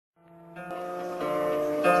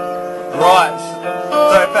Right,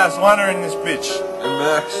 Dopaz Liner in this bitch. And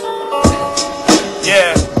Max.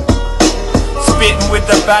 Yeah. Spitting with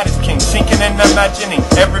the baddest king, sinking and imagining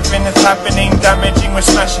everything that's happening, damaging, we're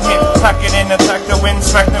smashing it, pack it in, attack the wind,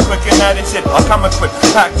 smack the quick and that is it. I come equipped,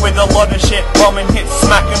 packed with a lot of shit, bombing hits,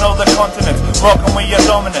 smacking all the continents, rocking we are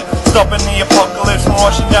dominant, stopping the apocalypse and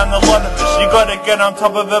washing down the lot of us. You gotta get on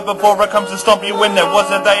top of it before it comes to stomp you in. There was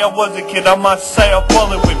a day I was a kid, I must say I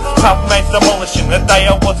followed with tough mates demolishing, the day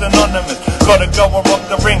I was anonymous. Gotta go and rock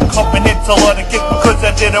the ring, copping hits a lot of kids because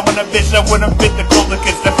I did it when a bitch that wouldn't fit the cooler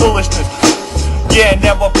kids, their foolishness. Yeah,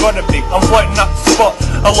 now I've got a big, I'm floating up the spot.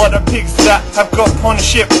 A lot of pigs that have got on a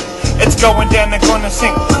ship. It's going down, they're gonna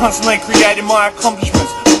sink. Constantly creating my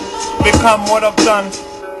accomplishments. Become what I've done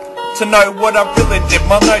to know what I really did.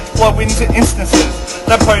 My notes flow into instances.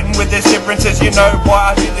 They're potent with their differences. You know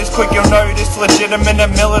why I do this quick, you'll notice. Legitimate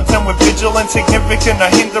and militant with vigilance, significant.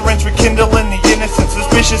 A hindrance rekindling the innocence.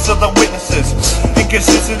 Suspicious of the witnesses.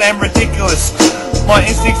 Inconsistent and ridiculous. My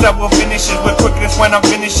instincts that will finish it with quickness when I'm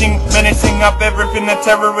finishing, menacing up everything. The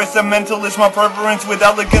terrorist, the mentalist, my preference with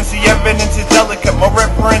elegance. The evidence is delicate, my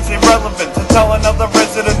reference irrelevant. To tell another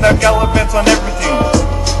resident no gallivants on everything.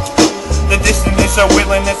 The distance is so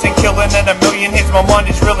willingness and killing and a million hits. My mind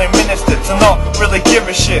is really ministered to not really give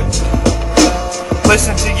a shit.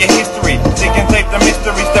 Listen to your history, digging deep the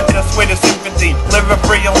mystery, step in the sweetest sympathy. Live it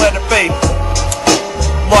free and let it be.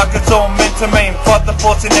 Like it's all meant to mean. Fight the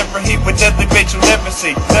force in every heat with deadly beats you'll never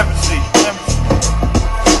see. Never see, never see.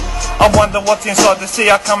 I wonder what's inside the sea.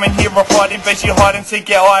 I come in here, I fight in base, you hide and seek.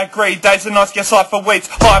 Yeah, I agree. Days and nights get sight for weeks.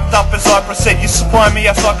 Hyped up as I proceed. You supply me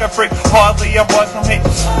a psycho freak. Highly I rise from heat.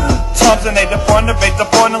 Times I need to find a beat to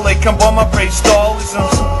finally combine my breed. Style is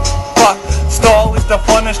the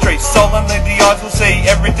finest street. Solemnly the eyes will see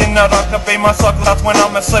everything that I could be. My cycle that's when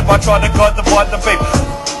I'm asleep. I try to guide the vibe, the beat.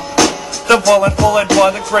 The violent followed by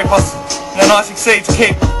the creepers. And I succeed to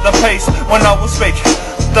keep the peace when I will speak.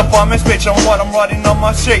 The my speech on what I'm writing on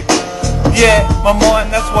my sheet. Yeah, my mind,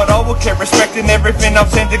 that's what I will keep. Respecting everything I've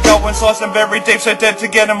seen to go and slice them very deep. So dead to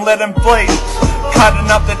get them, let them bleed. Cutting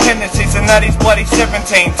up the tendencies and that is bloody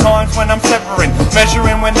 17 times when I'm severing.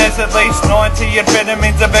 Measuring when there's at least 90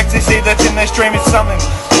 amphetamines of ecstasy that's in their stream. Is something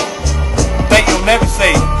that you'll never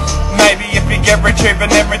see. Maybe if you get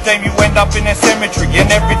retrieving everything you end up in a cemetery. And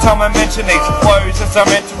every time I mention these flows as I'm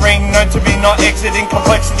entering, known to be not exiting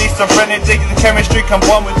complexity, serenity, the chemistry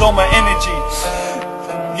combined with all my energy.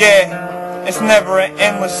 Yeah, it's never an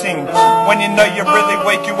endless thing. When you know you're really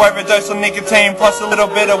weak, you overdose on nicotine plus a little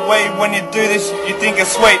bit of weed. When you do this, you think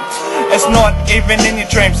it's sweet. It's not even in your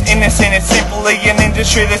dreams, innocent. It's simply an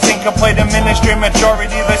industry that's incomplete. A ministry,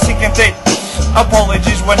 majority that's sinking deep.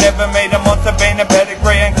 Apologies were never made. I'm on to being a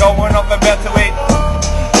pedigree and going off about to eat.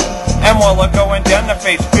 And while I'm going down the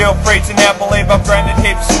feet, feel free to now believe I've branded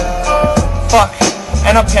heaps. Fuck,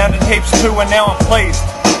 and I pounded heaps too and now I'm pleased.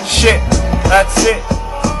 Shit, that's it.